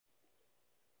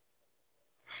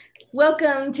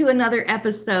Welcome to another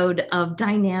episode of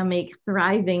Dynamic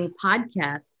Thriving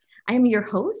Podcast. I am your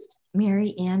host,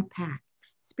 Mary Ann Pack,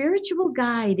 spiritual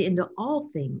guide into all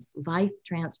things life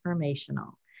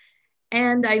transformational.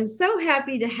 And I'm so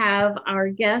happy to have our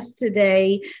guest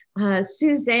today.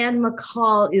 Suzanne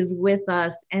McColl is with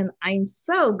us, and I'm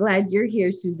so glad you're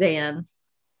here, Suzanne.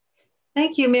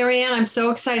 Thank you, Mary Ann. I'm so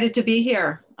excited to be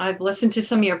here. I've listened to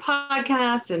some of your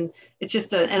podcasts, and it's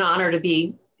just an honor to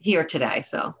be here today.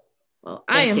 So. Well,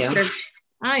 I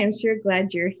am sure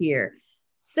glad you're here.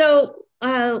 So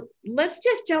let's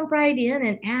just jump right in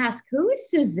and ask, who is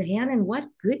Suzanne and what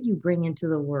good you bring into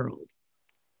the world?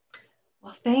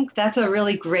 Well, that's a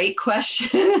really great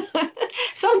question.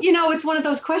 So, it's one of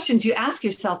those questions you ask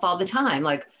yourself all the time,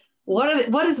 like,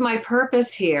 what is my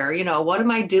purpose here? What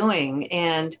am I doing?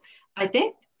 And I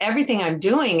think everything I'm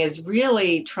doing is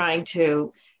really trying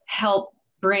to help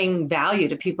bring value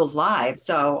to people's lives.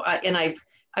 So, and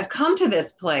I've come to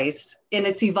this place, and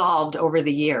it's evolved over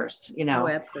the years, Oh,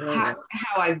 absolutely.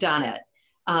 how I've done it.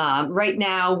 Right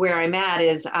now, where I'm at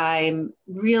is I'm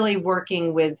really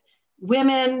working with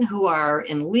women who are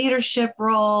in leadership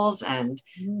roles and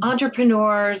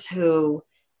entrepreneurs who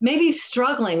may be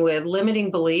struggling with limiting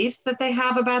beliefs that they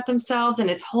have about themselves, and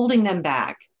it's holding them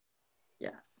back.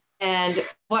 Yes. And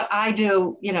what I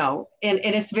do, and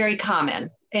it's very common.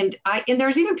 And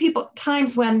there's even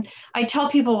times when I tell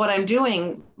people what I'm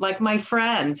doing, like my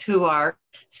friends who are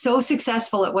so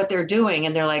successful at what they're doing,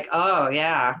 and they're like, oh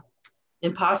yeah,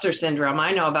 imposter syndrome.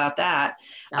 I know about that.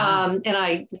 And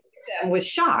I with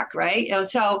shock, right?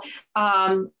 So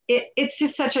it's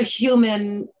just such a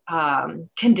human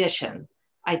condition,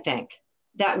 I think,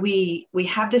 that we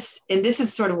have this, and this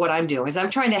is sort of what I'm doing, is I'm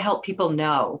trying to help people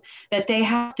know that they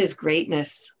have this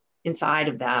greatness inside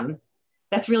of them.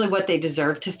 That's really what they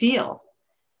deserve to feel.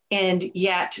 And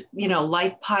yet,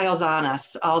 life piles on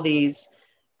us all these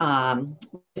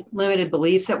limited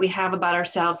beliefs that we have about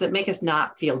ourselves that make us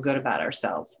not feel good about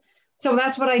ourselves. So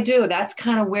that's what I do. That's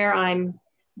kind of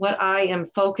what I am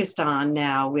focused on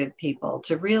now with people,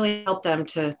 to really help them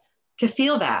to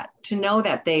feel that, to know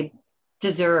that they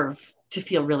deserve to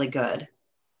feel really good,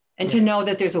 and to know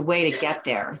that there's a way to get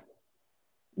there.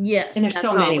 Yes. And there's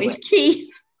so many ways.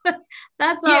 Key.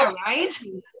 That's all. Yeah, right?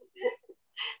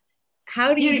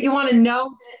 How do you want to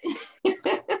know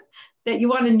that you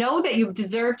want to know that you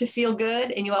deserve to feel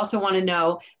good, and you also want to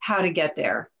know how to get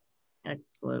there.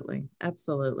 Absolutely.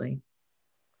 Absolutely.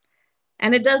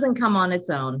 And it doesn't come on its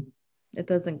own. It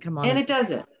doesn't come on. And it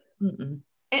doesn't.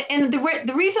 And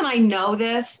the reason I know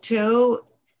this too,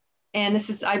 and this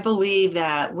is, I believe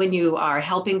that when you are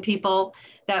helping people,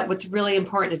 that what's really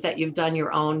important is that you've gone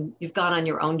on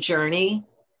your own journey,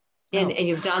 and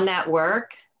you've done that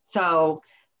work. So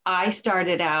I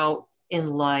started out in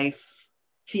life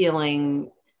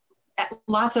feeling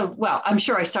I'm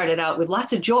sure I started out with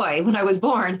lots of joy when I was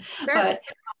born, sure. But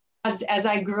as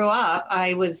I grew up,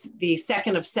 I was the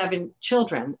second of 7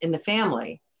 children in the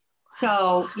family.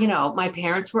 So, my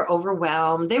parents were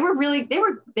overwhelmed. They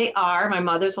are, my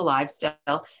mother's alive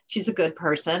still. She's a good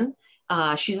person.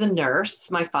 She's a nurse.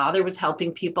 My father was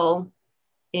helping people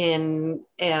in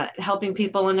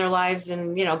their lives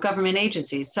in, government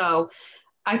agencies. So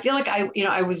I feel like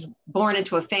I was born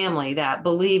into a family that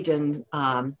believed in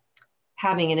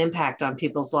having an impact on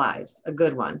people's lives, a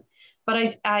good one.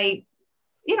 But I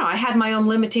had my own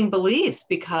limiting beliefs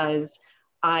because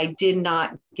I did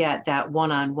not get that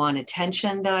one-on-one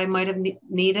attention that I might have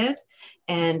needed.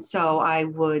 And so I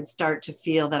would start to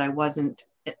feel that I wasn't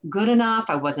good enough,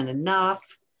 I wasn't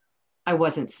enough, I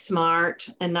wasn't smart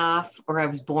enough, or I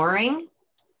was boring.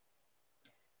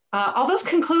 All those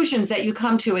conclusions that you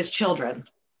come to as children.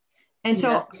 And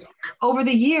so over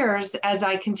the years, as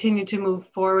I continued to move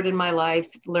forward in my life,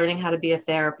 learning how to be a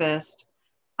therapist,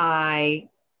 I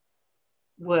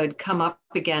would come up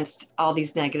against all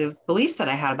these negative beliefs that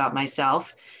I had about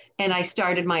myself. And I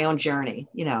started my own journey,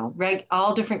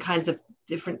 all different kinds of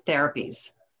different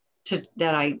therapies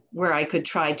where I could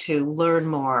try to learn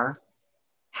more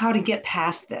how to get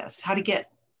past this, how to get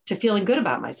to feeling good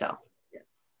about myself.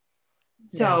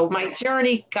 So my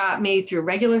journey got me through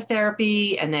regular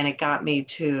therapy, and then it got me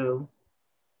to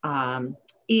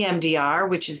EMDR,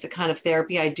 which is the kind of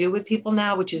therapy I do with people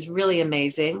now, which is really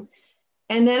amazing.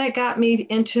 And then it got me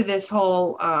into this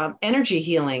whole energy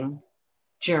healing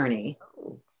journey.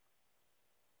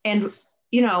 And,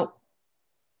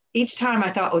 each time I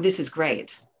thought, oh, this is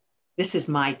great. This is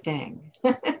my thing.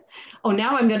 Oh,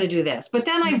 now I'm going to do this. But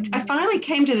then I finally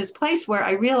came to this place where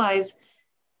I realized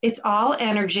it's all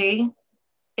energy.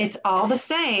 It's all the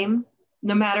same,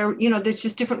 no matter, there's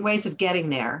just different ways of getting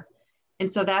there.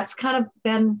 And so that's kind of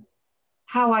been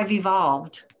how I've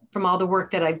evolved from all the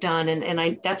work that I've done.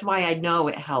 And that's why I know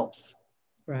it helps.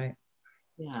 Right.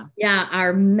 Yeah. Yeah.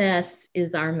 Our mess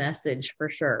is our message for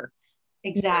sure.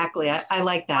 Exactly. I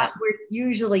like that. What we're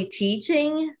usually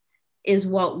teaching is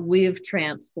what we've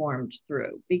transformed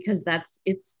through, because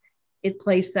it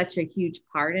plays such a huge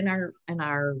part in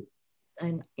our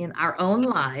own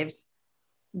lives,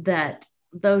 that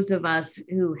those of us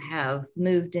who have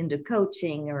moved into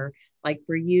coaching, or like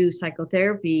for you,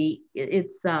 psychotherapy,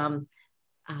 it's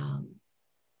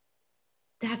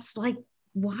that's like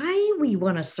why we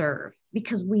want to serve,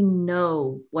 because we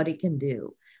know what it can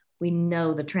do. We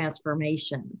know the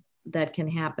transformation that can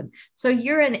happen. So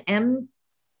you're an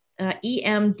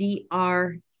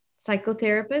EMDR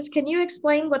psychotherapist. Can you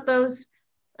explain what those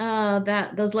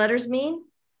letters mean?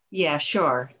 Yeah,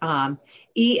 sure.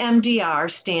 EMDR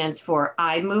stands for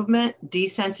eye movement,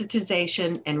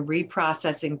 desensitization, and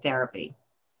reprocessing therapy.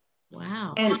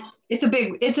 Wow. And it's a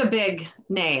big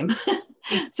name.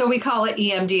 So we call it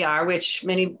EMDR, which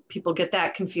many people get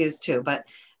that confused too. But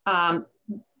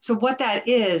so what that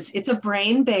is, it's a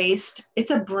brain-based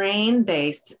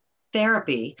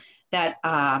therapy that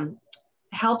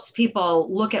helps people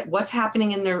look at what's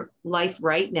happening in their life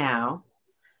right now.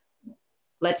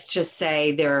 Let's just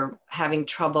say they're having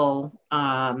trouble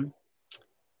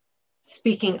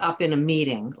speaking up in a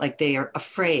meeting, like they are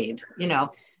afraid.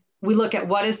 We look at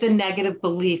what is the negative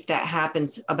belief that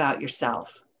happens about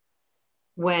yourself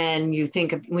when you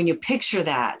picture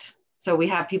that. So we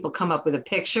have people come up with a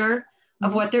picture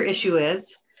of what their issue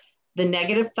is, the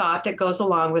negative thought that goes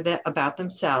along with it about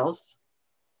themselves,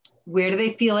 where do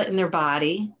they feel it in their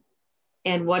body,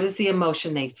 and what is the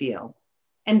emotion they feel.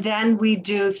 And then we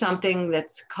do something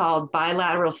that's called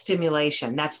bilateral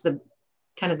stimulation. That's the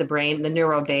kind of the brain, the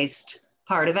neuro-based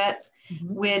part of it,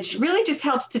 which really just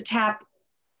helps to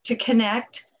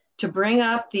connect, to bring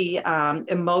up the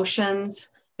emotions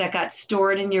that got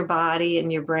stored in your body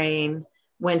and your brain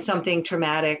when something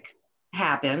traumatic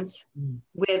happens,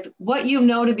 with what you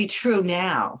know to be true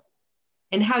now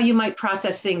and how you might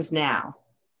process things now.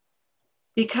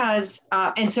 Because,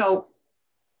 and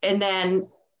then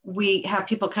we have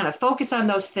people kind of focus on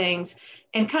those things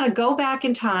and kind of go back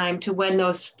in time to when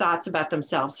those thoughts about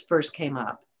themselves first came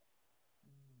up.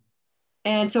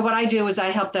 And so what I do is I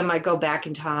help them, I go back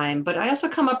in time, but I also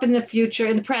come up in the future,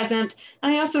 in the present,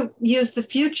 and I also use the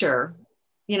future,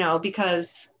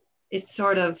 because it's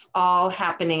sort of all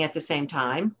happening at the same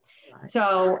time. Right.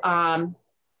 So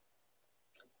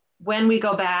when we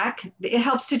go back, it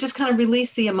helps to just kind of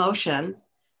release the emotion.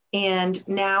 And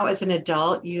now as an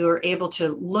adult, you're able to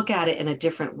look at it in a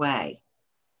different way.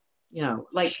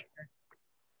 Like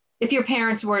if your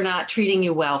parents were not treating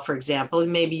you well, for example,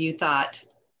 maybe you thought,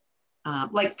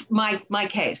 like my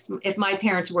case, if my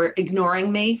parents were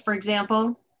ignoring me, for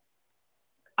example,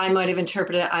 I might have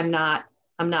interpreted, I'm not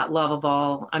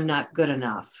lovable, I'm not good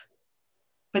enough.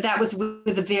 But that was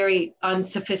with a very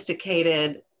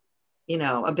unsophisticated,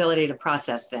 ability to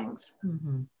process things.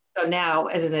 Mm-hmm. So now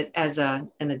as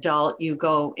an adult, you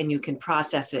go and you can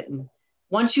process it. And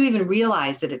once you even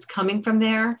realize that it's coming from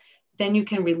there, then you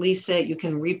can release it, you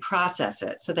can reprocess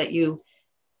it, so that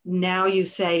now you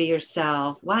say to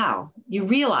yourself, wow, you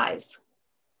realize,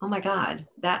 oh my God,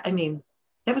 that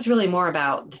was really more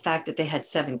about the fact that they had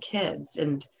 7 kids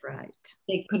and right.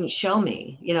 They couldn't show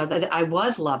me, that I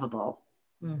was lovable.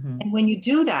 Mm-hmm. And when you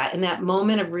do that, in that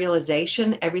moment of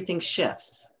realization, everything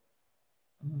shifts.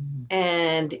 Mm-hmm.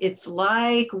 And it's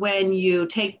like when you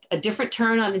take a different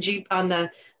turn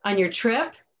on your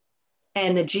trip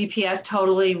and the GPS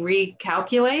totally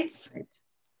recalculates. Right.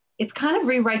 It kind of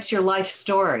rewrites your life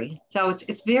story. So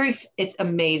it's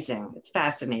amazing. It's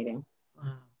fascinating.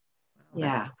 Wow.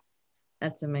 Yeah.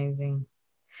 That's amazing.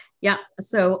 Yeah.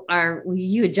 So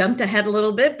you had jumped ahead a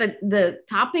little bit, but the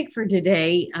topic for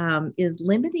today is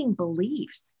limiting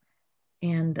beliefs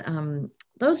and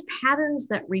those patterns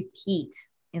that repeat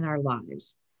in our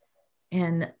lives.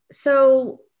 And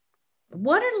so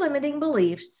what are limiting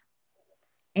beliefs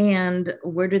and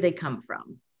where do they come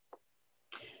from?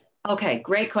 Okay,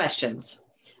 great questions.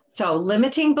 So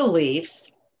limiting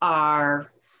beliefs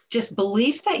are just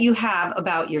beliefs that you have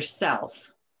about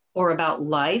yourself or about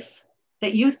life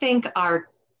that you think are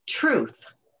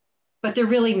truth, but they're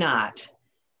really not.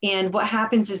 And what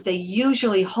happens is they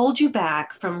usually hold you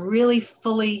back from really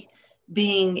fully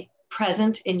being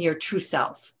present in your true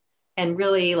self and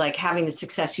really like having the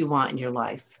success you want in your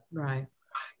life. Right.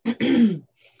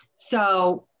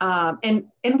 So, and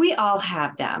we all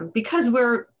have them because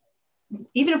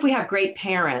even if we have great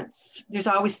parents, there's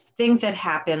always things that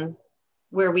happen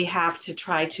where we have to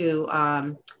try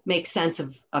to make sense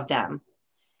of them.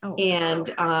 Oh,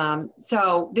 And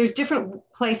so there's different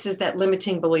places that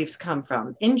limiting beliefs come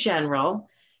from. In general,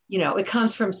 it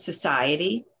comes from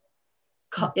society.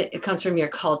 It comes from your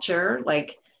culture.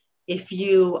 Like if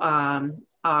you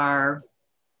are,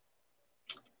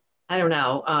 I don't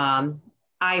know,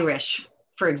 Irish,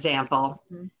 for example,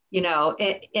 mm-hmm.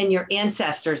 And your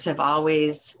ancestors have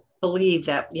always believed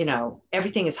that,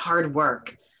 everything is hard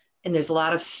work and there's a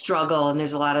lot of struggle and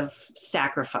there's a lot of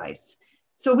sacrifice.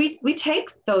 So we take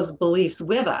those beliefs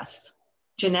with us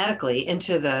genetically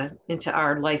into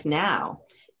our life now.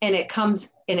 And it comes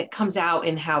out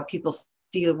in how people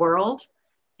see the world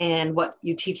and what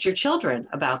you teach your children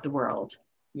about the world.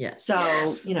 Yes. So,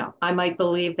 Yes. I might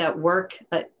believe that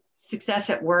success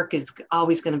at work is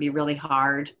always going to be really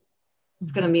hard.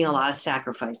 It's going to mean a lot of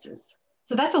sacrifices.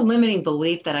 So that's a limiting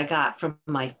belief that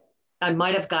I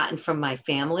might have gotten from my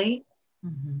family.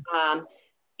 Mm-hmm.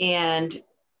 And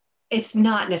it's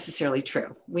not necessarily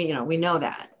true. We know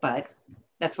that, but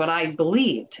that's what I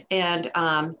believed. And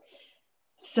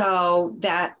so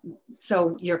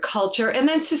your culture and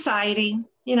then society,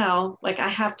 like I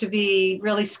have to be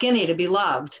really skinny to be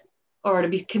loved or to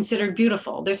be considered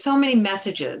beautiful. There's so many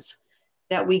messages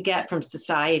that we get from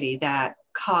society that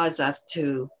cause us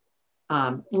to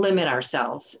limit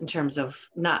ourselves in terms of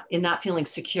not feeling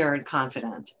secure and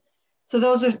confident. So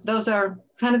those are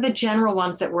kind of the general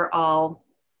ones that we're all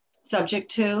subject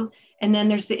to. And then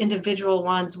there's the individual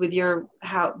ones with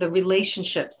how the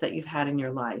relationships that you've had in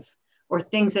your life or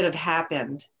things that have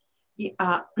happened.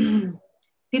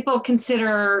 People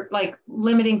consider like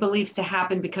limiting beliefs to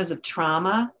happen because of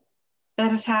trauma that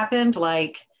has happened,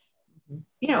 like,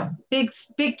 big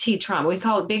T trauma. We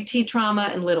call it big T trauma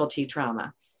and little T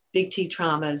trauma. Big T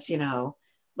traumas,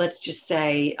 let's just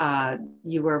say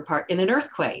you were in an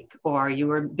earthquake, or you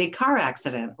were in a big car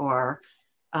accident, or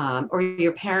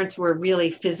your parents were really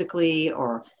physically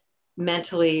or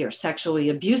mentally or sexually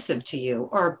abusive to you,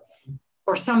 or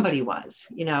somebody was,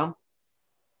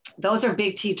 those are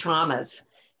big T traumas,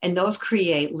 and those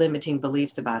create limiting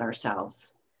beliefs about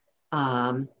ourselves.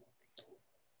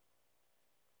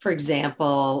 For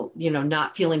example,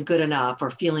 not feeling good enough, or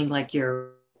feeling like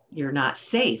you're not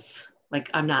safe, like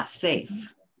I'm not safe,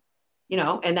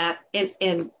 and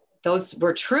and those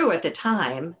were true at the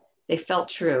time. They felt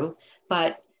true,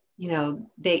 but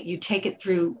you take it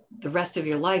through the rest of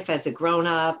your life as a grown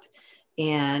up,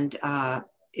 and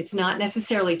it's not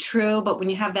necessarily true. But when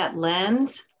you have that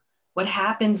lens, what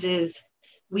happens is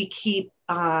we keep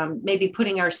maybe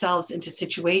putting ourselves into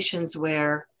situations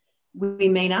where we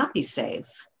may not be safe.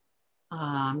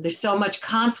 There's so much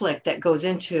conflict that goes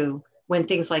into when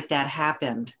things like that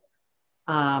happened.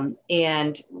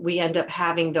 And we end up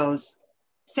having those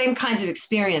same kinds of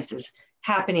experiences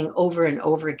happening over and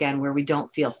over again, where we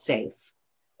don't feel safe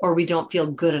or we don't feel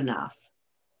good enough.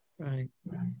 Right.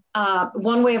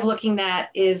 One way of looking at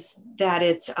is that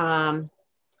it's,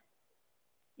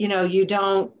 you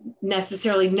don't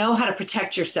necessarily know how to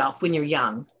protect yourself when you're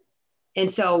young. And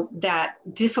so that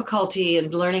difficulty in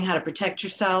learning how to protect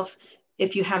yourself,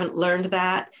 if you haven't learned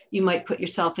that, you might put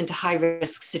yourself into high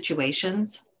risk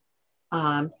situations.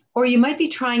 Or you might be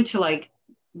trying to like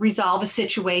resolve a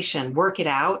situation, work it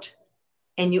out,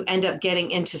 and you end up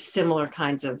getting into similar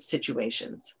kinds of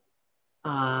situations.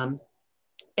 And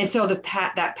so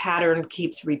that pattern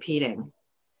keeps repeating.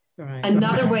 Right.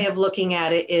 Another way of looking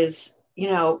at it is,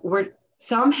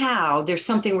 somehow there's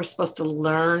something we're supposed to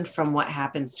learn from what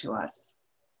happens to us.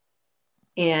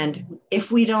 And if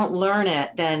we don't learn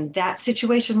it, then that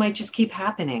situation might just keep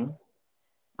happening.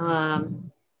 I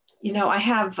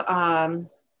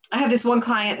have this one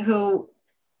client who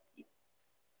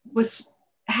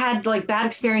had like bad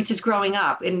experiences growing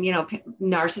up, and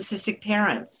narcissistic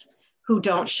parents who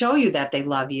don't show you that they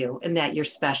love you and that you're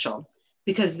special,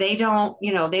 because they don't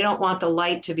want the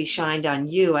light to be shined on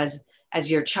you as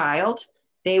your child.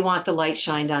 They want the light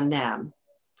shined on them.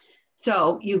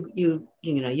 So you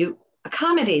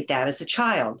accommodate that as a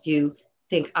child. You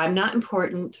think, I'm not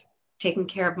important. Taking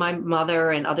care of my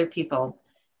mother and other people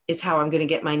is how I'm going to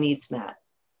get my needs met.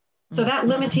 So that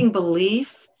limiting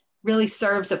belief really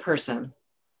serves a person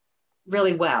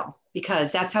really well,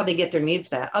 because that's how they get their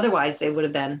needs met. Otherwise, they would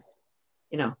have been,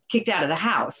 kicked out of the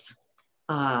house.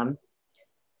 And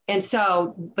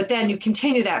so, but then you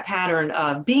continue that pattern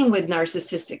of being with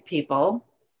narcissistic people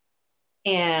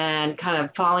and kind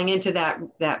of falling into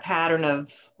that pattern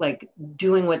of like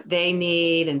doing what they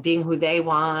need and being who they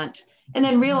want, and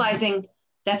then realizing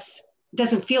that's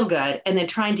doesn't feel good, and then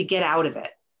trying to get out of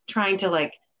it, trying to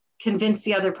like convince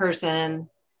the other person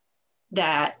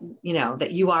that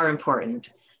that you are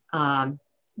important,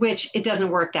 which it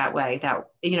doesn't work that way. That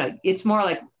it's more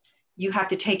like you have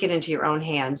to take it into your own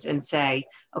hands and say,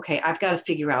 okay, I've got to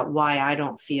figure out why I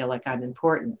don't feel like I'm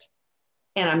important.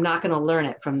 And I'm not going to learn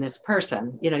it from this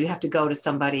person. You know, you have to go to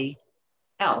somebody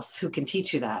else who can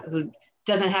teach you that, who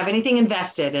doesn't have anything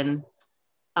invested in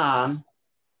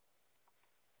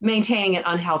maintaining an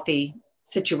unhealthy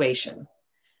situation.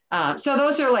 So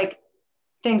those are like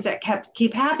things that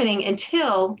keep happening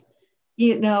until,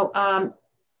 you know,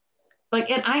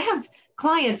 like, and I have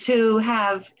clients who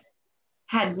have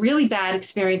had really bad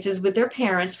experiences with their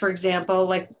parents, for example,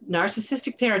 like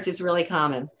narcissistic parents is really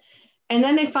common. And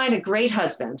then they find a great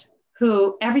husband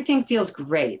who everything feels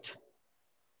great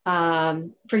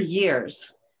for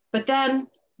years. But then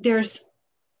there's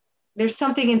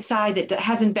something inside that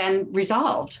hasn't been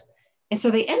resolved. And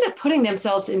so they end up putting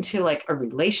themselves into like a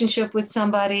relationship with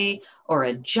somebody or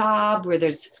a job where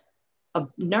there's a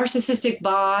narcissistic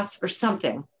boss or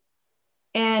something.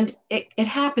 And it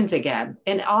happens again.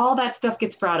 And all that stuff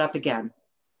gets brought up again.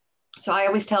 So I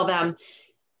always tell them,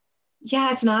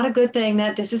 yeah, it's not a good thing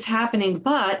that this is happening,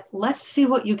 but let's see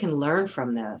what you can learn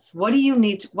from this. What do you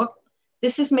need to,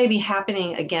 this is maybe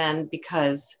happening again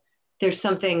because there's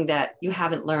something that you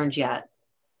haven't learned yet.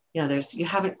 You know, you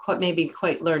haven't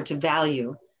quite learned to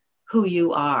value who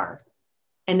you are,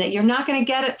 and that you're not going to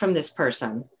get it from this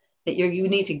person, that you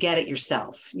need to get it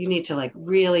yourself. You need to like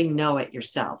really know it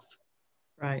yourself.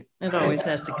 Right. It always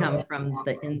has to come from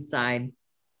the inside.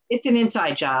 It's an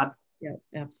inside job. Yeah,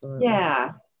 absolutely.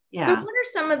 Yeah. Yeah. So what are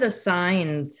some of the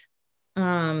signs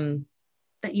that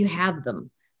you have them?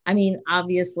 I mean,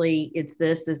 obviously it's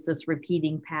this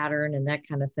repeating pattern and that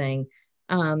kind of thing.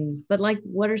 But like,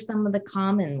 what are some of the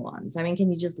common ones? I mean,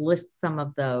 can you just list some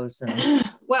of those?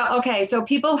 Well, okay. So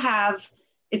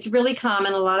it's really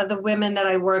common. A lot of the women that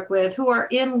I work with who are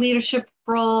in leadership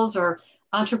roles or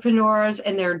entrepreneurs,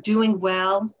 and they're doing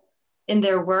well in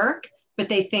their work, but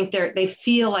they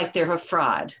feel like they're a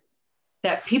fraud,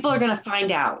 that people are going to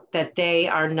find out that they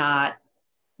are not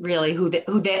really who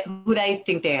they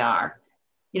think they are.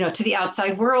 You know, to the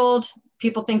outside world,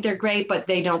 people think they're great, but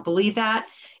they don't believe that.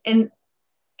 And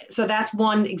so that's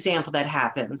one example that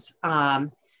happens.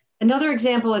 Another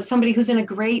example is somebody who's in a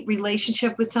great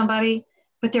relationship with somebody,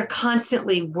 but they're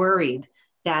constantly worried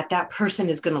that that person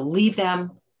is going to leave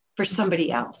them for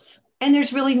somebody else. And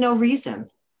there's really no reason.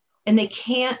 And they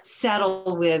can't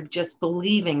settle with just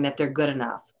believing that they're good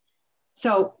enough.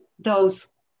 So those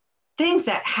things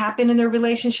that happen in their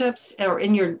relationships or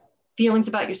in your feelings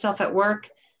about yourself at work,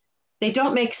 they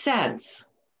don't make sense.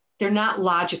 They're not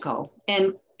logical.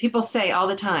 And people say all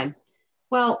the time,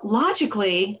 well,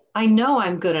 logically, I know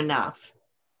I'm good enough,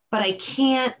 but I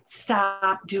can't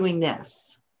stop doing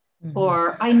this. Mm-hmm.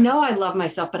 Or I know I love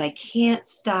myself, but I can't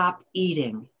stop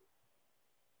eating.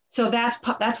 So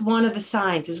that's one of the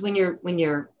signs, is when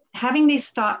you're having these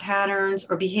thought patterns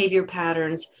or behavior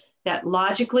patterns that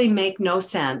logically make no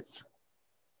sense,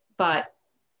 but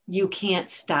you can't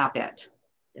stop it.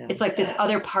 Yeah. It's like this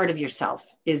other part of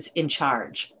yourself is in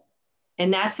charge.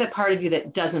 And that's that part of you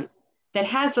that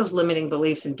has those limiting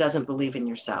beliefs and doesn't believe in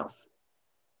yourself.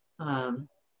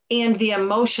 And the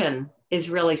emotion is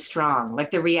really strong.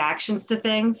 Like the reactions to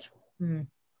things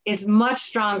is much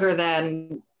stronger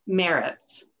than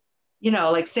merits. You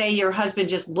know, like say your husband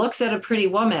just looks at a pretty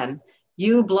woman,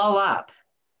 you blow up.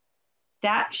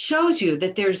 That shows you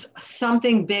that there's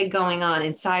something big going on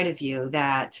inside of you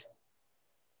that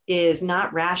is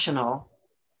not rational.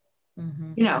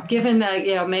 Mm-hmm. You know, given that,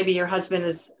 you know, maybe your husband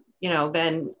has, you know,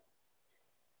 been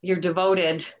your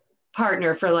devoted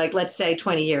partner for like, let's say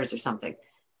 20 years or something.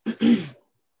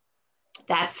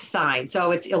 That's a sign.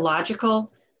 So it's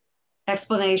illogical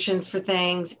explanations for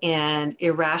things and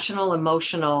irrational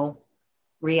emotional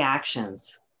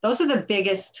reactions. Those are the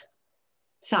biggest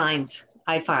signs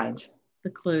I find. The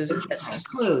clues.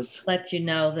 Clues. Let you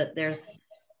know that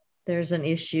there's an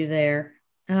issue there.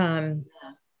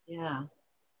 Yeah.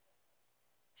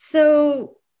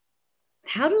 So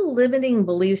how do limiting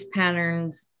beliefs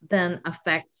patterns then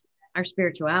affect our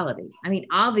spirituality? I mean,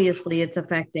 obviously it's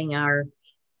affecting our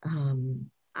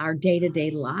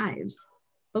day-to-day lives,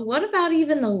 but what about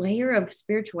even the layer of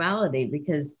spirituality?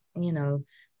 Because, you know,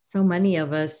 so many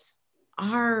of us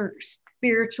are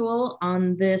spiritual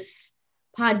on this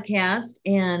podcast,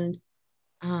 and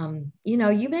you know,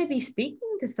 you may be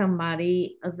speaking to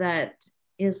somebody that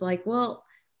is like, well,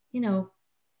 you know,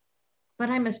 but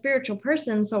I'm a spiritual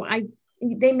person, so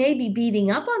they may be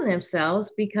beating up on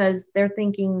themselves because they're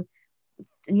thinking,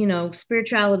 you know,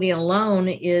 spirituality alone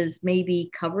is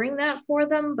maybe covering that for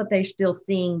them, but they're still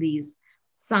seeing these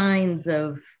signs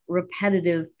of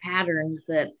repetitive patterns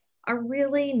that are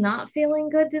really not feeling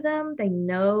good to them. They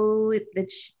know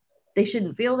that they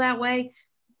shouldn't feel that way,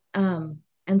 And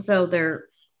so they're,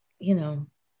 you know,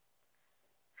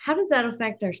 how does that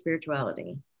affect our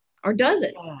spirituality? Or does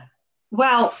it? Yeah.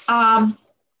 Well,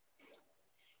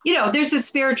 there's a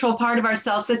spiritual part of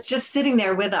ourselves that's just sitting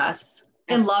there with us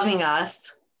and loving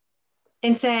us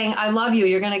and saying, I love you.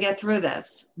 You're going to get through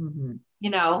this, Mm-hmm.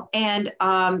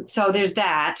 And so there's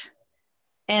that.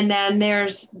 And then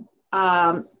there's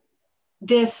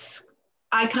this,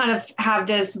 I kind of have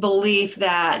this belief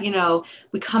that,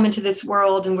 we come into this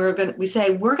world and we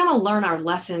say, we're going to learn our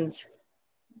lessons.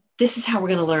 This is how we're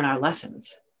going to learn our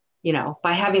lessons,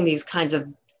 by having these kinds of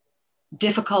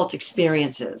difficult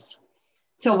experiences.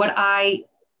 So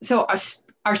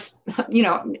our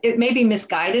it may be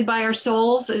misguided by our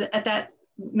souls at that,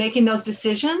 making those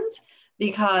decisions,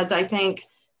 because I think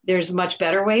there's much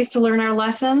better ways to learn our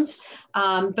lessons.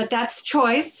 But that's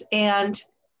choice. And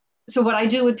so what I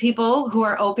do with people who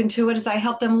are open to it is I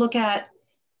help them look at,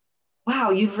 wow,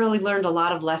 you've really learned a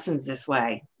lot of lessons this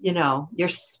way. Your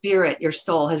spirit, your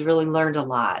soul has really learned a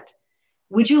lot.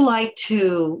 Would you like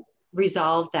to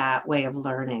resolve that way of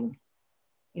learning?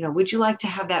 Would you like to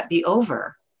have that be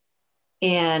over?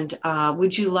 And how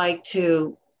would you like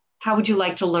to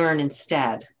learn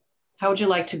instead? How would you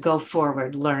like to go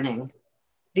forward learning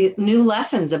the new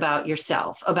lessons about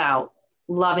yourself, about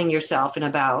loving yourself, and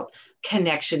about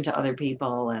connection to other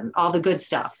people and all the good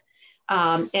stuff?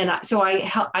 So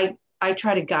I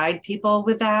try to guide people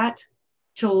with that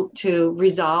to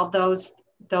resolve those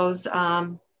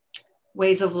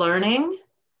ways of learning,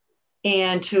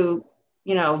 and to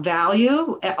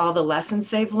value all the lessons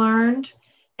they've learned,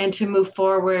 and to move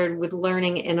forward with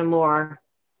learning in a more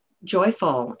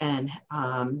joyful and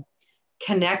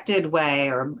connected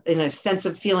way, or in a sense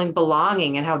of feeling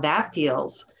belonging and how that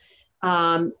feels.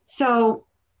 So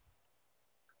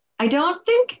I don't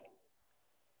think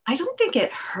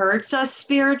it hurts us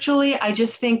spiritually. I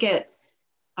just think it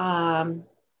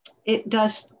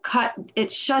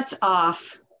shuts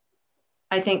off,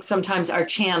 I think, sometimes our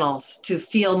channels to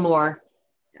feel more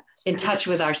in touch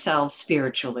with ourselves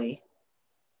spiritually.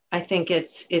 I think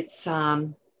it's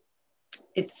what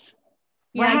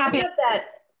happened.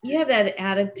 You have that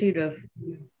attitude of,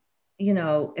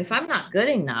 if I'm not good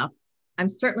enough, I'm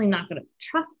certainly not going to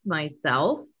trust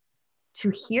myself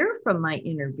to hear from my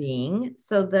inner being.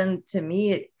 So then to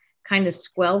me, it kind of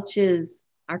squelches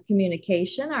our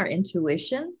communication, our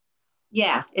intuition.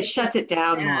 Yeah, it shuts it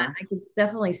down more. I can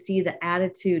definitely see the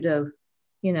attitude of,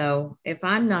 if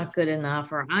I'm not good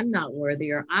enough, or I'm not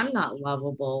worthy, or I'm not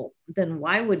lovable, then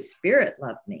why would spirit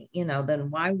love me? Then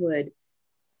why would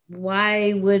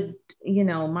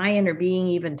my inner being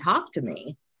even talk to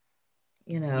me?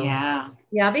 Yeah,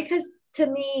 because to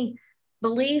me,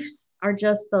 beliefs are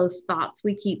just those thoughts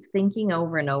we keep thinking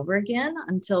over and over again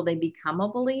until they become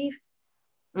a belief.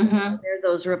 Mm-hmm. They're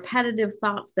those repetitive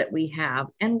thoughts that we have.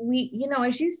 And we,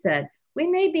 as you said, we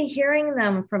may be hearing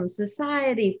them from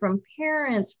society, from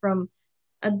parents, from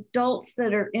adults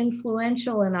that are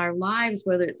influential in our lives,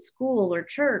 whether it's school or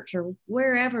church or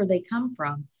wherever they come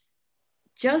from.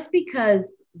 Just because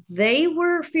they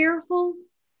were fearful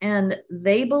and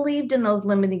they believed in those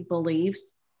limiting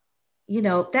beliefs,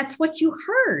 that's what you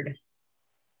heard.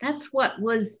 That's what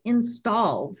was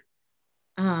installed.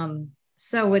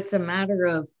 So it's a matter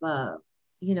of,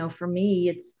 for me,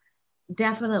 it's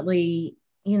definitely,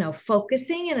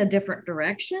 focusing in a different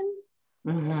direction.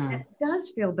 Mm-hmm. It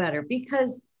does feel better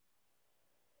because,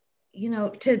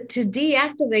 to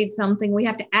deactivate something, we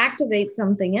have to activate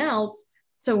something else.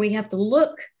 So we have to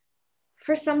look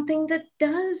for something that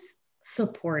does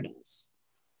support us.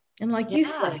 And like you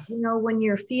said, when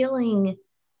you're feeling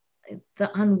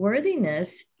the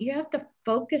unworthiness, you have to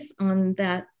focus on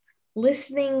that,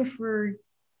 listening for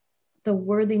the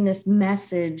worthiness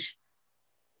message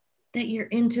that your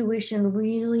intuition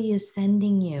really is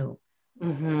sending you.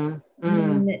 Mm-hmm.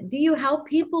 Mm. Do you help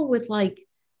people with like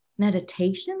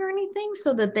meditation or anything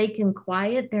so that they can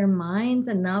quiet their minds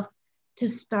enough to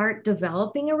start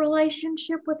developing a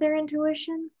relationship with their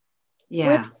intuition?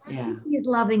 Yeah. These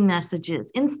loving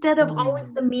messages instead of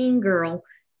always the mean girl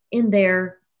in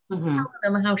there telling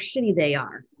them how shitty they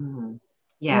are. Mm-hmm.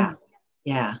 Yeah.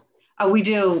 We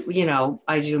do,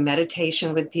 I do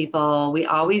meditation with people. We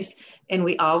always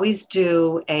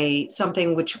do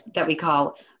something that we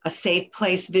call a safe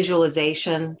place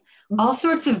visualization. All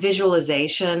sorts of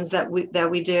visualizations that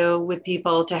we do with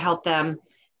people to help them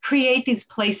create these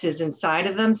places inside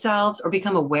of themselves or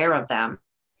become aware of them.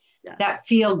 Yes. That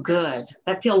feel good,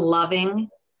 that feel loving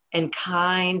and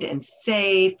kind and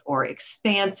safe or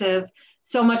expansive.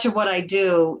 So much of what I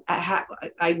do,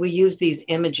 we use these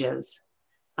images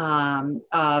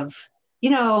of,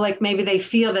 like maybe they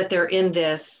feel that they're in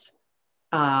this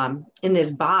in this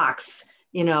box,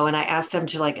 you know, and I asked them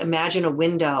to like imagine a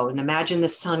window and imagine the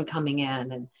sun coming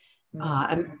in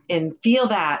and feel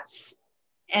that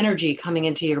energy coming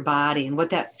into your body and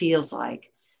what that feels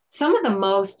like. Some of the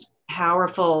most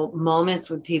powerful moments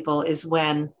with people is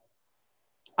when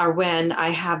I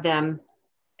have them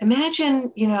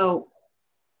imagine, you know,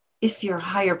 if your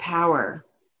higher power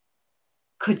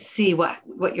could see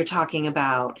what you're talking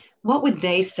about, what would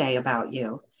they say about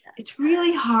you? It's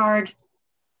really hard.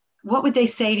 What would they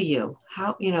say to you?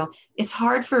 How, you know, it's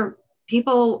hard for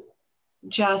people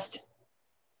just,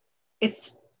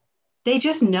 they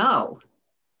just know.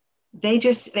 They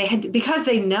had, because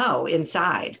they know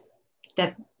inside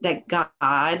that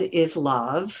God is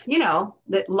love, you know,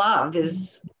 that love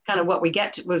is kind of what we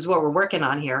get to, was what we're working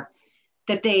on here,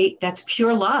 that's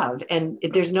pure love and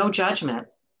there's no judgment.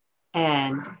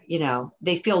 And, you know,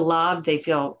 they feel loved, they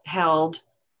feel held.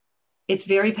 It's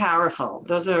very powerful.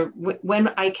 Those are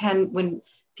when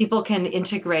people can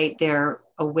integrate their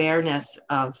awareness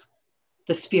of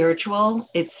the spiritual,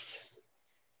 it's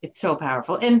so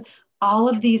powerful. And all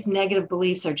of these negative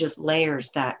beliefs are just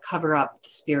layers that cover up the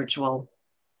spiritual,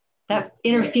 that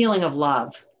inner feeling of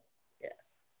love.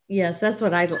 Yes. Yes, that's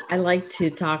what I like to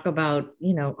talk about,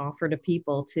 you know, offer to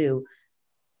people too,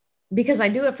 because I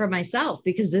do it for myself,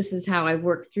 because this is how I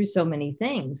work through so many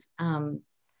things.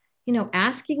 You know,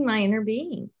 asking my inner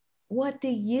being, what do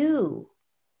you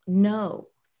know,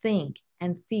 think,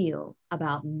 and feel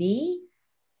about me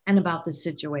and about the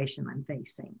situation I'm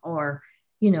facing? Or,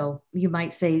 you know, you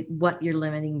might say what your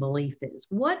limiting belief is.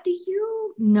 What do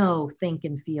you know, think,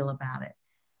 and feel about it?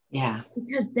 Yeah.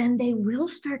 Because then they will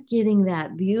start getting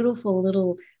that beautiful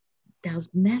little, those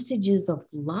messages of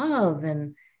love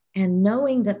and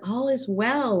knowing that all is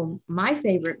well. My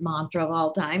favorite mantra of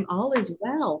all time, all is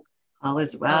well. All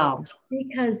is well.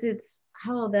 Because it's,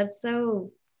 oh, that's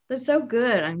so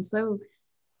good. I'm so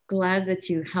glad that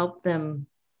you help them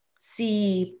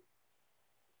see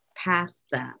past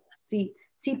that, see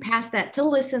past that, to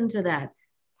listen to that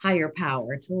higher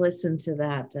power, to listen to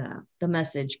that, the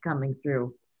message coming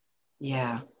through.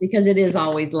 Yeah. Because it is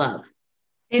always love.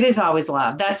 It is always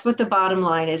love. That's what the bottom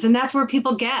line is. And that's where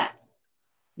people get.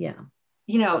 Yeah.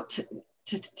 You know,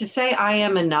 to say I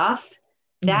am enough,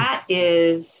 that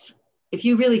is, if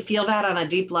you really feel that on a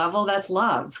deep level, that's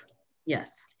love.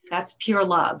 Yes. That's pure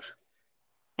love.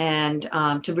 And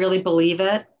to really believe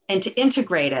it and to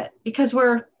integrate it, because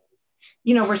we're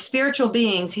spiritual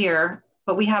beings here,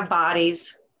 but we have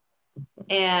bodies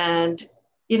and,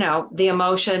 you know, the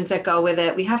emotions that go with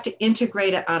it. We have to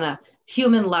integrate it on a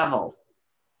human level,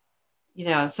 you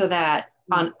know, so that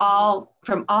from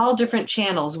all different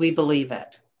channels, we believe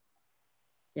it.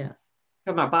 Yes.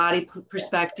 From our body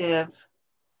perspective.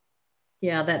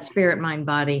 Yeah, that spirit, mind,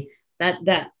 body, that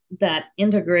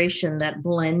integration, that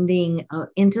blending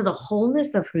into the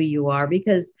wholeness of who you are,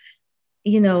 because,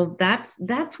 you know, that's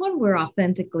when we're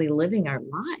authentically living our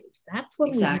lives. That's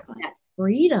when we have that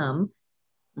freedom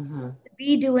to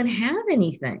be, do, and have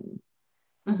anything.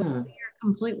 We are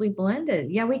completely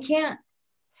blended. Yeah, we can't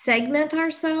segment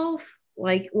ourselves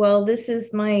like, well, this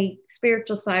is my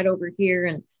spiritual side over here,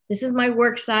 and this is my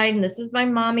work side, and this is my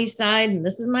mommy side, and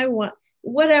this is my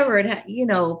whatever it, you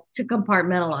know, to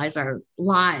compartmentalize our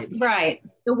lives. Right.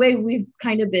 The way we've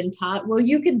kind of been taught, well,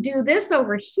 you can do this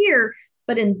over here,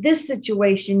 but in this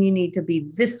situation, you need to be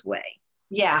this way.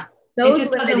 Yeah. Those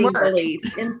limiting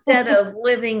beliefs instead of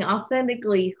living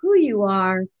authentically who you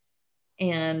are.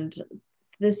 And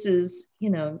this is,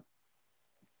 you know,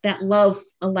 that love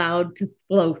allowed to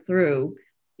flow through.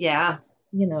 Yeah.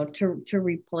 You know, to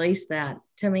replace that,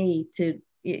 to me,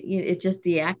 it just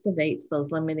deactivates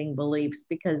those limiting beliefs,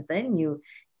 because then you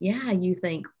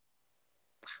think,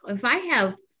 wow, if I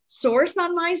have source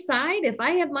on my side, if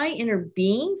I have my inner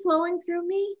being flowing through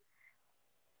me,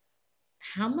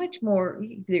 how much more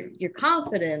your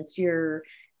confidence, your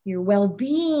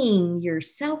well-being, your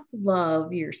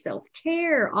self-love, your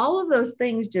self-care, all of those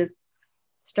things just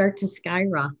start to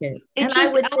skyrocket.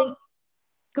 I would think,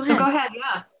 go ahead. Go ahead.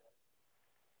 Yeah.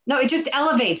 No, it just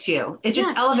elevates you. It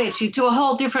just elevates you to a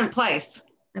whole different place.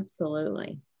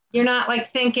 Absolutely. You're not like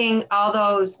thinking all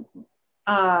those,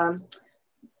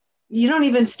 you don't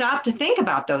even stop to think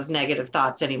about those negative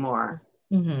thoughts anymore.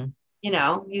 You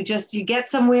know, you get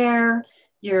somewhere,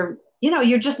 you're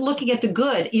just looking at the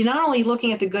good. You're not only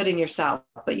looking at the good in yourself,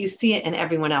 but you see it in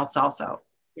everyone else also.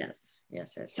 Yes.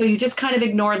 So you just kind of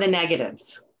ignore the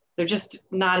negatives. They're just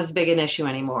not as big an issue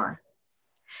anymore.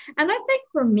 And I think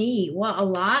for me, what a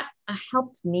lot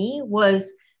helped me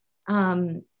was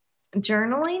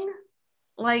journaling,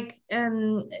 like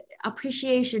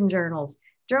appreciation journals,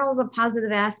 journals of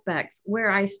positive aspects, where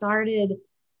I started,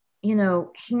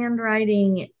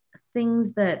 handwriting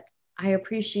things that I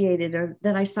appreciated or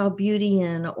that I saw beauty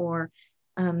in, or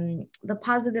the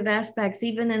positive aspects,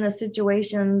 even in a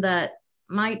situation that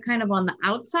might kind of on the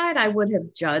outside, I would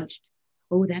have judged,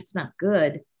 oh, that's not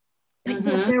good. But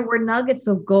yet there were nuggets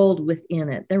of gold within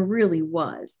it. There really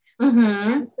was.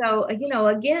 And so,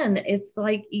 again, it's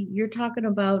like you're talking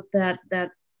about that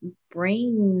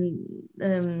brain,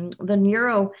 the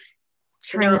neural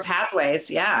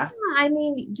pathways. Yeah. I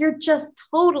mean, you're just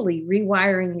totally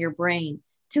rewiring your brain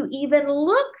to even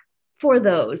look for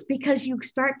those, because you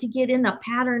start to get in a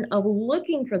pattern of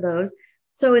looking for those.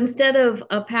 So instead of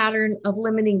a pattern of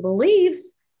limiting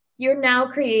beliefs, you're now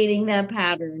creating that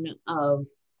pattern of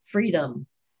freedom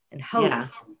and hope, and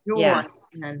joy.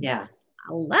 And I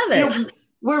love it.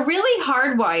 We're really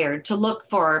hardwired to look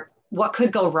for what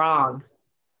could go wrong,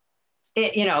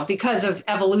 because of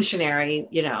evolutionary,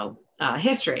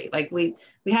 history. Like we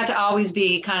had to always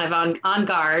be kind of on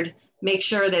guard, make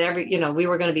sure that we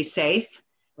were going to be safe.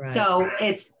 Right. So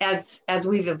it's as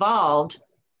we've evolved,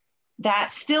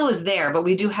 that still is there, but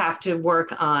we do have to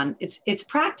work on it's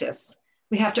practice.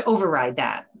 We have to override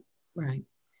that. Right.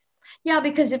 Yeah,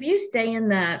 because if you stay in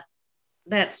that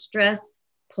stress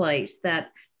place,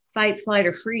 that fight, flight,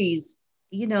 or freeze,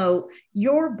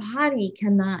 your body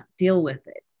cannot deal with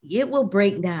it. It will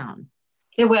break down.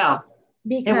 It will.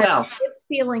 Because it's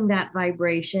feeling that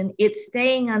vibration. It's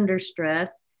staying under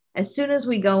stress. As soon as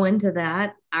we go into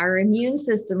that, our immune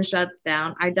system shuts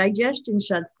down, our digestion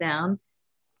shuts down,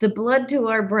 the blood to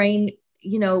our brain,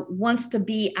 wants to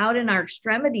be out in our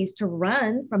extremities to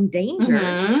run from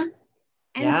danger.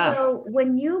 And so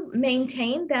when you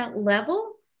maintain that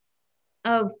level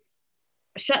of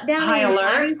shutdown, high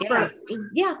alert,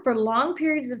 for long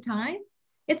periods of time,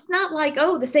 it's not like,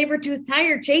 oh, the saber-toothed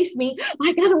tiger chased me,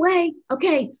 I got away,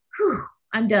 okay,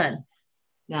 I'm done.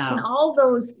 No. And all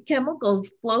those chemicals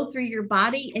flow through your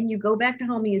body and you go back to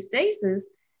homeostasis.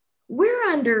 We're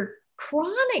under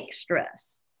chronic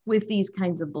stress with these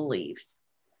kinds of beliefs.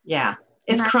 Yeah,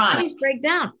 it's chronic. Bodies break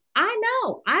down. I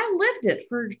know. I lived it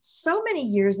for so many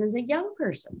years as a young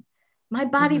person. My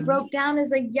body broke down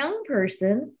as a young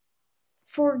person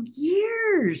for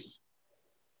years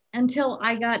until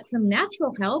I got some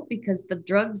natural help, because the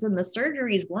drugs and the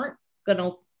surgeries weren't going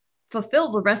to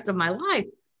fulfill the rest of my life.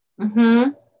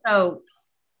 So,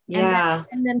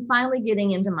 and then finally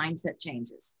getting into mindset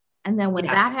changes. And then when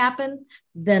that happened,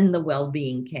 then the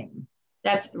well-being came.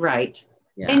 That's right.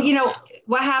 Yeah. And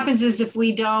what happens is if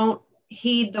we don't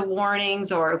heed the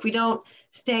warnings, or if we don't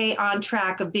stay on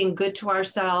track of being good to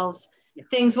ourselves,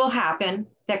 things will happen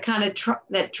that kind of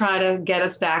try to get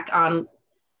us back on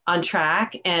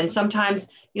track. And sometimes,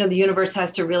 the universe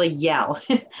has to really yell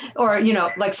or,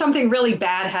 like something really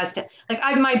bad has to,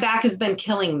 like my back has been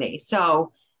killing me.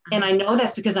 So, and I know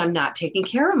that's because I'm not taking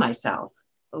care of myself.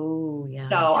 Oh, yeah.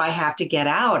 So I have to get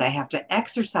out. I have to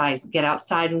exercise, get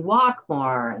outside and walk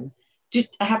more. And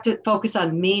I have to focus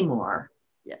on me more.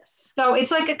 Yes. So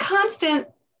it's like a constant,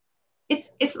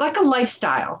 it's like a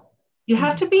lifestyle. You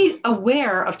have to be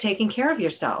aware of taking care of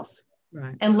yourself.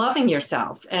 Right. And loving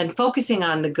yourself and focusing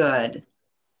on the good.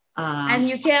 And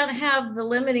you can't have the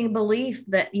limiting belief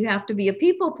that you have to be a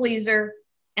people pleaser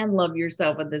and love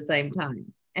yourself at the same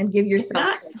time and give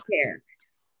yourself self-care.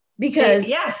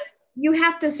 Because you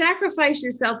have to sacrifice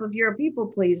yourself if you're a people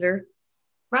pleaser.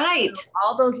 Right.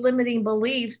 All those limiting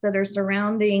beliefs that are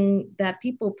surrounding that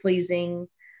people pleasing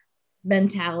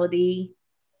mentality,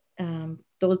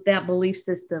 that belief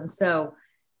system. So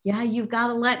you've got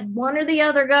to let one or the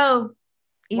other go.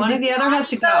 Either one or the other has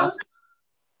to go.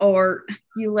 Or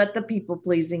you let the people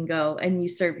pleasing go and you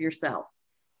serve yourself.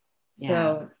 Yeah.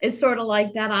 So it's sort of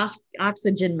like that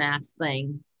oxygen mask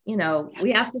thing.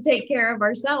 We have to take care of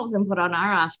ourselves and put on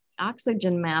our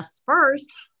oxygen masks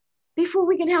first before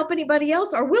we can help anybody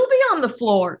else, or we'll be on the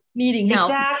floor needing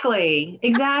help. Exactly.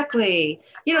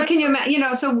 Can you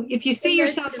imagine, so if you see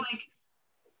yourself like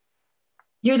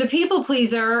you're the people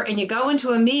pleaser and you go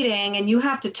into a meeting and you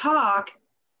have to talk,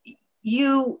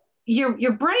 your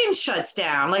brain shuts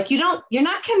down. Like you're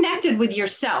not connected with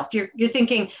yourself. You're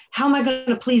thinking, how am I going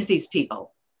to please these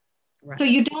people? Right. So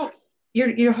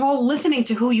your whole listening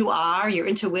to who you are, your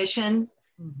intuition,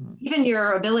 even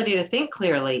your ability to think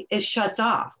clearly, it shuts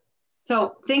off.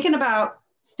 So thinking about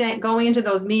going into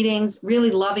those meetings, really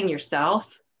loving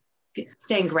yourself,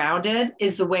 staying grounded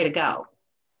is the way to go.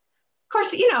 Of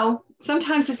course,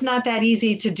 sometimes it's not that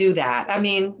easy to do that. I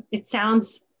mean, it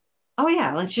sounds, oh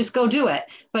yeah, let's just go do it.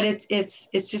 But it's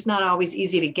just not always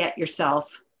easy to get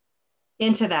yourself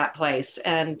into that place.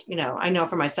 And, I know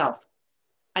for myself,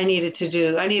 I needed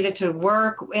to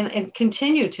work and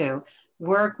continue to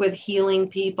work with healing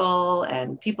people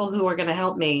and people who are going to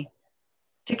help me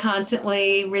to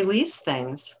constantly release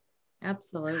things.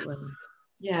 Absolutely.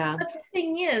 Yeah. But the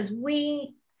thing is,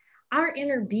 our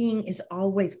inner being is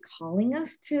always calling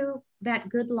us to that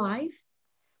good life,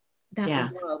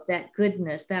 that love, that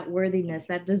goodness, that worthiness,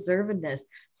 that deservedness.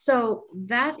 So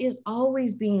that is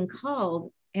always being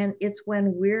called. And it's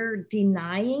when we're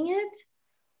denying it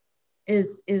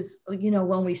is,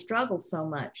 when we struggle so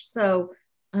much. So,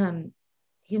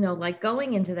 like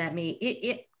going into that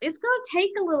it's going to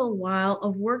take a little while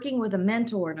of working with a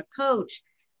mentor and a coach,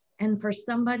 and for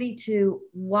somebody to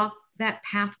walk that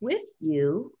path with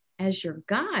you as your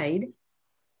guide,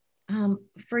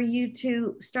 for you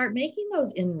to start making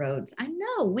those inroads. I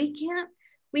know we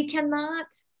cannot,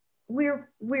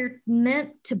 we're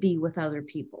meant to be with other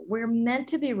people. We're meant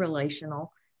to be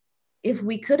relational. If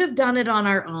we could have done it on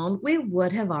our own, we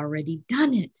would have already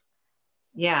done it.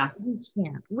 Yeah. We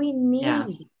can't. We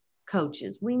need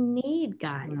coaches. We need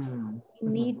guides. Mm-hmm. We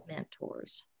need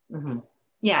mentors. Mm-hmm.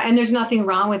 Yeah. And there's nothing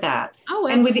wrong with that. Oh,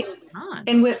 absolutely. not.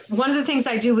 And with one of the things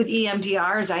I do with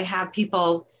EMDR is I have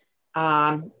people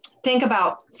think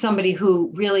about somebody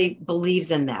who really believes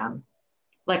in them,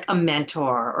 like a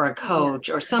mentor or a coach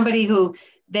or somebody who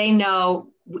they know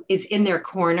is in their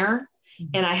corner.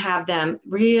 Mm-hmm. And I have them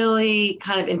really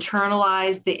kind of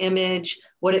internalize the image,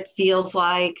 what it feels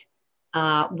like,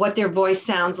 what their voice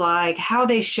sounds like, how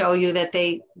they show you that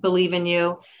they believe in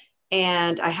you.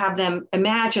 And I have them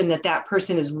imagine that that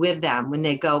person is with them when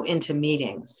they go into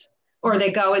meetings or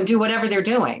they go and do whatever they're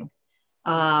doing.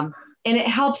 And it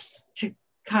helps to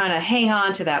kind of hang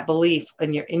on to that belief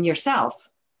in yourself.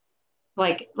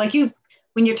 Like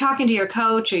when you're talking to your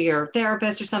coach or your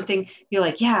therapist or something, you're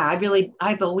like, yeah,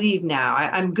 I believe now.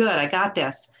 I'm good. I got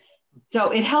this.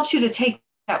 So it helps you to take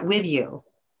that with you,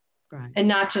 right, and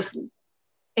not just,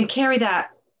 and carry that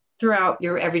throughout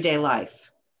your everyday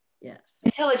life. Yes.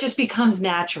 Until it just becomes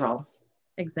natural.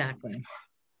 Exactly.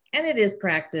 And it is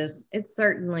practice. It's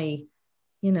certainly,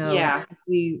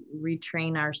 we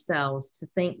retrain ourselves to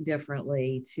think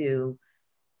differently, to,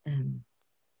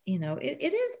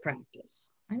 it is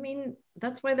practice. I mean,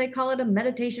 that's why they call it a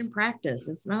meditation practice.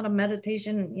 It's not a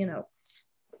meditation,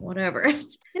 whatever.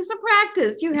 It's a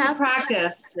practice. You have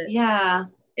practice. Yeah.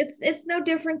 It's no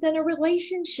different than a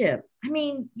relationship. I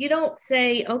mean, you don't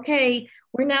say, okay,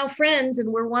 we're now friends and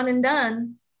we're one and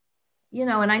done,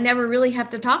 and I never really have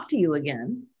to talk to you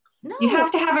again. No. You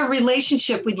have to have a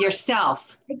relationship with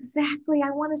yourself. Exactly.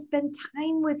 I want to spend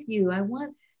time with you. I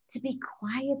want to be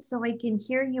quiet so I can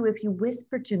hear you if you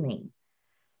whisper to me.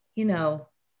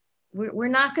 We're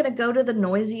not going to go to the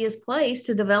noisiest place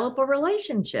to develop a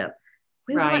relationship.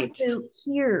 We want to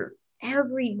hear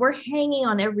we're hanging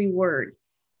on every word.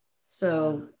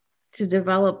 So to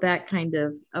develop that kind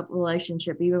of a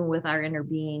relationship, even with our inner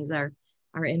beings, our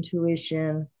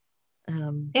intuition.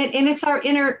 And it's our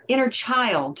inner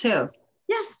child too.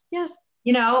 Yes, yes.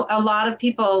 A lot of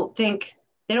people think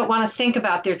they don't want to think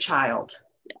about their child,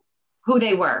 who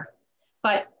they were,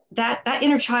 but that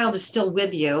inner child is still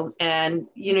with you, and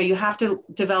you have to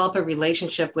develop a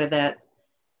relationship with it,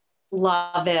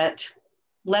 love it,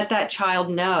 let that child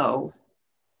know,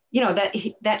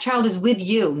 that child is with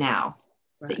you now,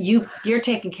 right, that you're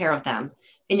taking care of them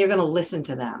and you're going to listen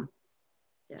to them.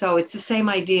 Yes. So it's the same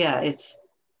idea.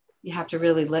 You have to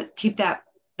really keep that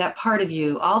part of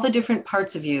you, all the different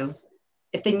parts of you.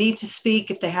 If they need to speak,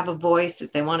 if they have a voice,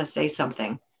 if they want to say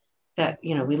something, that,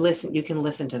 we listen, you can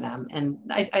listen to them. And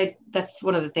I that's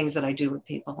one of the things that I do with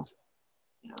people,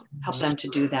 help them to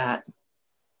do that.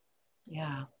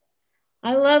 Yeah.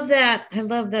 I love that. I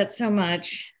love that so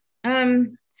much.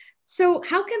 So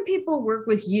how can people work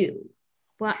with you?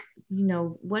 What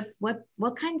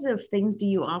kinds of things do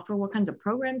you offer? What kinds of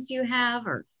programs do you have?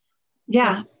 Or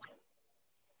yeah.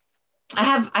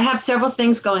 I have several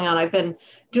things going on. I've been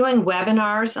doing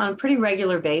webinars on a pretty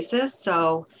regular basis.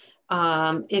 So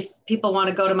if people want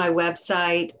to go to my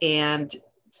website and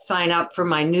sign up for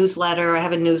my newsletter, I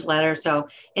have a newsletter.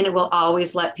 And it will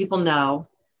always let people know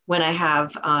when I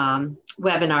have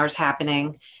webinars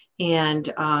happening. And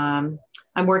I'm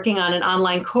working on an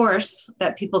online course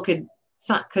that people could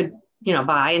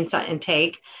buy and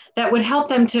take, that would help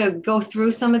them to go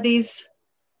through some of these,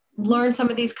 learn some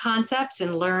of these concepts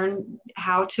and learn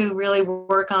how to really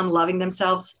work on loving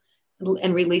themselves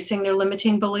and releasing their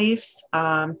limiting beliefs.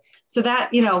 So that,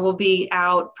 will be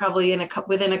out probably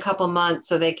within a couple months,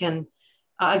 so they can,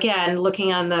 again,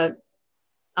 looking on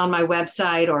my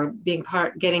website or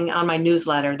getting on my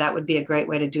newsletter, that would be a great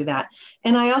way to do that.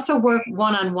 And I also work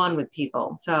one-on-one with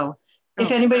people. So if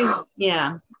anybody,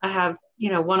 I have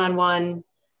one-on-one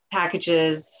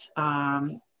packages,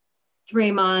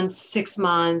 3 months, 6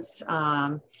 months.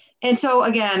 And so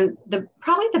again,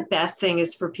 probably the best thing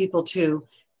is for people to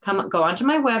go onto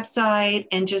my website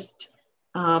and just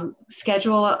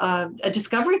schedule a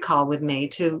discovery call with me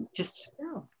to just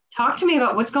talk to me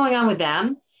about what's going on with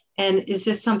them. And is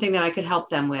this something that I could help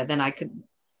them with? And I could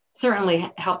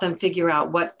certainly help them figure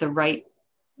out what the right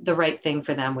thing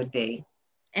for them would be.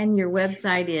 And your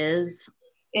website is?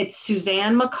 It's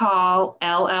Suzanne McColl,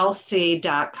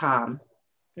 LLC.com.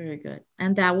 Very good.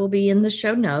 And that will be in the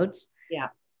show notes. Yeah.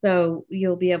 So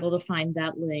you'll be able to find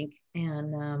that link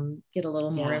and get a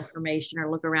little more information or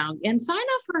look around and sign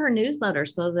up for her newsletter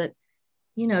so that,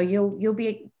 you'll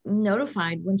be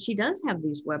notified when she does have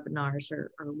these webinars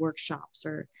or workshops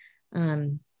or,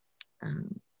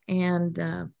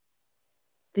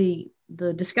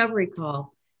 the discovery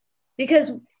call,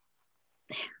 because,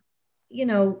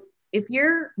 if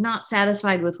you're not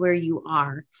satisfied with where you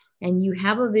are and you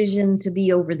have a vision to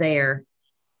be over there,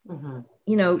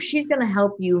 she's going to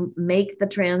help you make the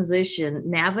transition,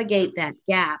 navigate that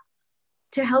gap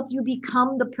to help you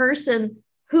become the person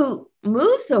who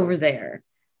moves over there.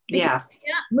 Because you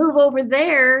can't move over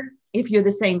there if you're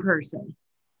the same person.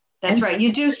 That's right.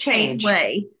 You do change.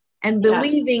 Way. And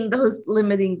believing those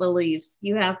limiting beliefs,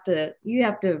 you have to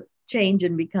change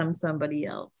and become somebody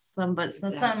else,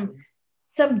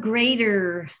 some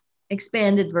greater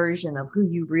expanded version of who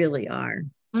you really are.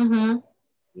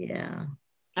 Yeah.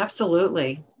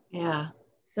 Absolutely. Yeah.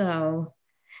 So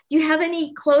do you have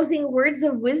any closing words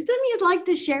of wisdom you'd like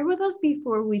to share with us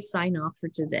before we sign off for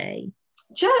today?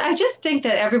 I just think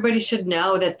that everybody should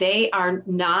know that they are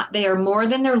more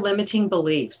than their limiting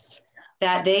beliefs,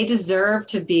 that they deserve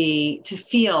to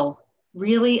feel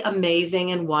really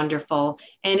amazing and wonderful.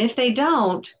 And if they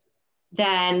don't,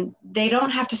 then they don't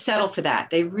have to settle for that.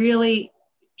 They really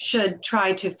should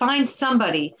try to find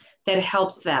somebody that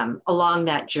helps them along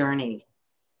that journey,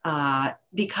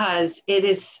 because it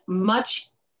is much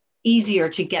easier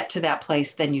to get to that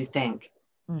place than you think.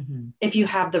 If you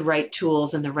have the right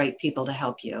tools and the right people to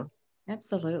help you.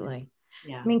 Absolutely.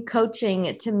 Yeah. I mean, coaching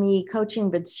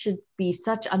should be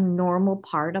such a normal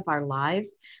part of our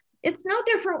lives. It's no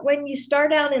different when you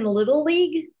start out in Little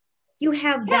League, you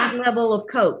have that level of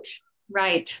coach.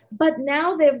 Right. But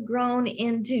now they've grown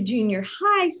into junior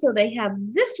high, so they have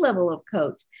this level of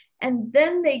coach. And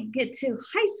then they get to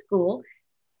high school.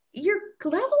 Your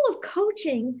level of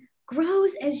coaching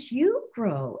grows as you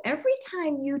grow. Every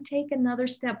time you take another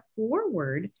step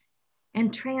forward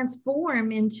and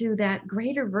transform into that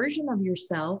greater version of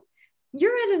yourself,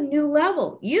 you're at a new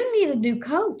level. You need a new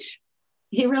coach.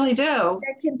 You really do.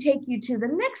 That can take you to the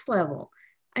next level.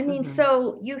 I mean,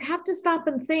 so you have to stop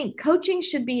and think. Coaching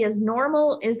should be as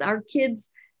normal as our kids'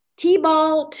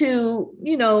 T-ball to,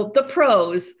 the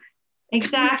pros.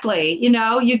 Exactly.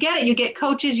 You get it. You get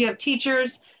coaches, you have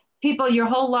teachers, people your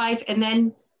whole life, and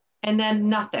then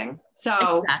nothing.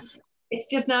 So It's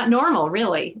just not normal,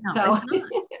 really. No, so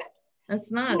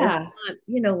it's not.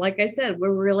 It's not, like I said,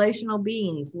 we're relational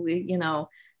beings. We,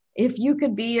 if you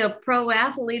could be a pro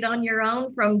athlete on your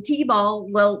own from T-ball,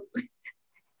 well,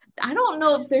 I don't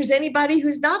know if there's anybody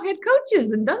who's not had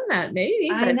coaches and done that. Maybe.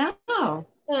 I know.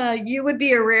 You would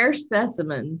be a rare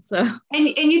specimen. So,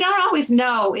 and you don't always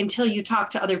know until you talk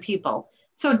to other people.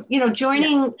 So,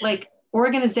 joining like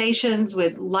organizations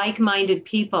with like-minded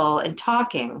people and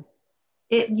talking,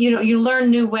 you learn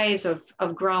new ways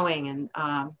of growing, and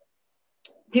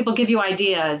people give you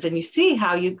ideas, and you see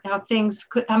how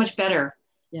much better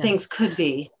things could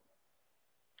be.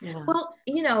 Yeah. Well,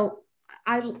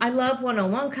 I love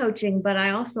one-on-one coaching, but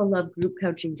I also love group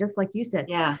coaching, just like you said.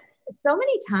 Yeah. So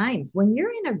many times when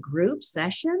you're in a group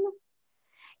session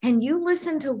and you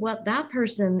listen to what that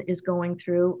person is going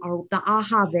through or the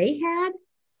aha they had,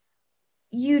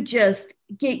 you just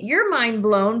get your mind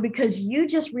blown because you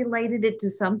just related it to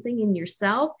something in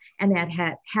yourself and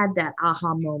had that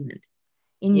aha moment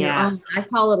in your own. I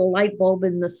call it a light bulb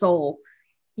in the soul.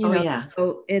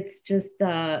 So it's just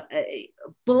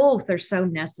both are so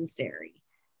necessary.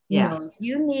 If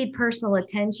you need personal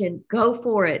attention, go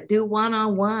for it. Do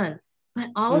one-on-one, but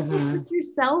also put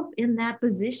yourself in that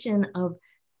position of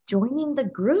joining the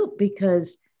group,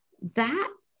 because that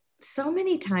so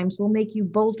many times will make you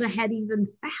bolt ahead even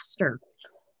faster.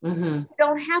 You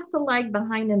don't have to lag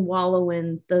behind and wallow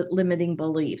in the limiting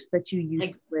beliefs that you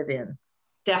used to live in.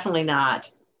 Definitely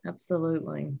not.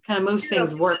 Absolutely. Kind of moves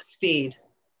things warp speed.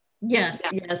 Yes.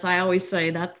 I always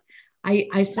say that.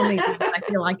 I so many times I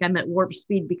feel like I'm at warp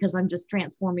speed because I'm just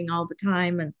transforming all the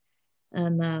time,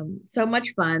 and so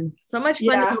much fun to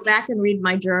go back and read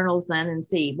my journals then and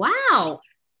see, wow,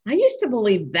 I used to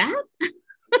believe that.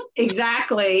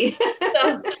 Exactly.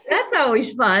 So that's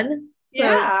always fun. So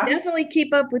Yeah, definitely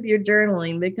keep up with your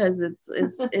journaling because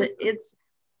it's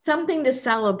something to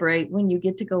celebrate when you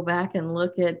get to go back and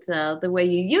look at the way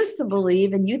you used to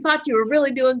believe and you thought you were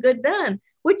really doing good then,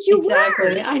 which you were,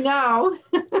 exactly. I know.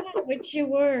 which you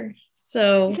were.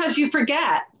 So, Because you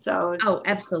forget. So oh, it's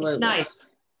absolutely. nice.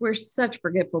 We're such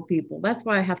forgetful people. That's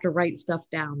why I have to write stuff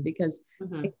down because I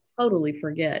Mhm. totally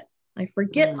forget. I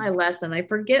forget my Mm. lesson. I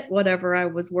forget whatever I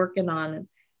was working on.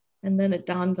 And then it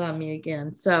dawns on me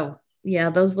again. So, yeah,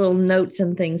 those little notes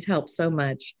and things help so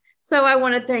much. So, I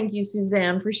want to thank you,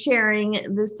 Suzanne, for sharing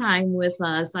this time with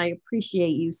us. I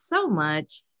appreciate you so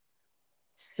much.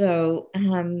 So,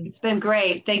 It's been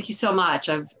great. Thank you so much.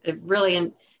 I've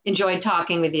really enjoyed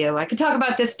talking with you. I could talk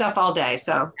about this stuff all day.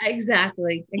 So,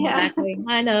 exactly, yeah. exactly.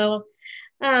 I know.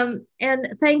 And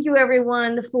thank you,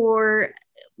 everyone, for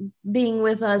being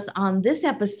with us on this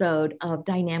episode of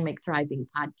Dynamic Thriving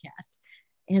Podcast.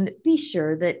 And be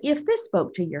sure that if this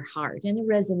spoke to your heart and it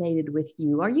resonated with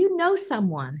you, or you know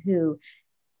someone who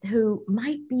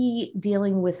might be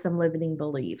dealing with some limiting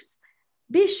beliefs,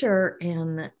 be sure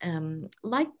and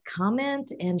like,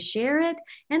 comment, and share it,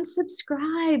 and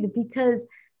subscribe because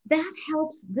that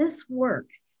helps this work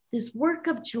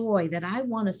of joy that I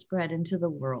want to spread into the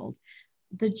world,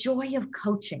 the joy of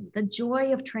coaching, the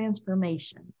joy of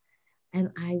transformation.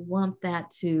 And I want that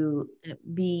to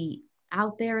be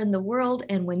out there in the world.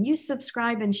 And when you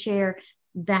subscribe and share,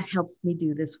 that helps me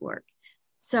do this work.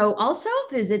 So also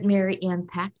visit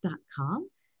maryannpack.com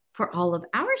for all of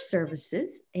our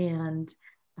services and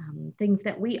things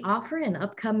that we offer and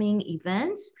upcoming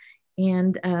events.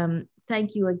 And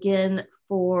thank you again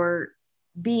for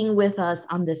being with us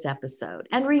on this episode.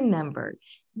 And remember,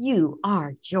 you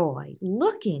are joy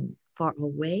looking for a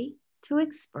way to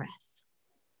express.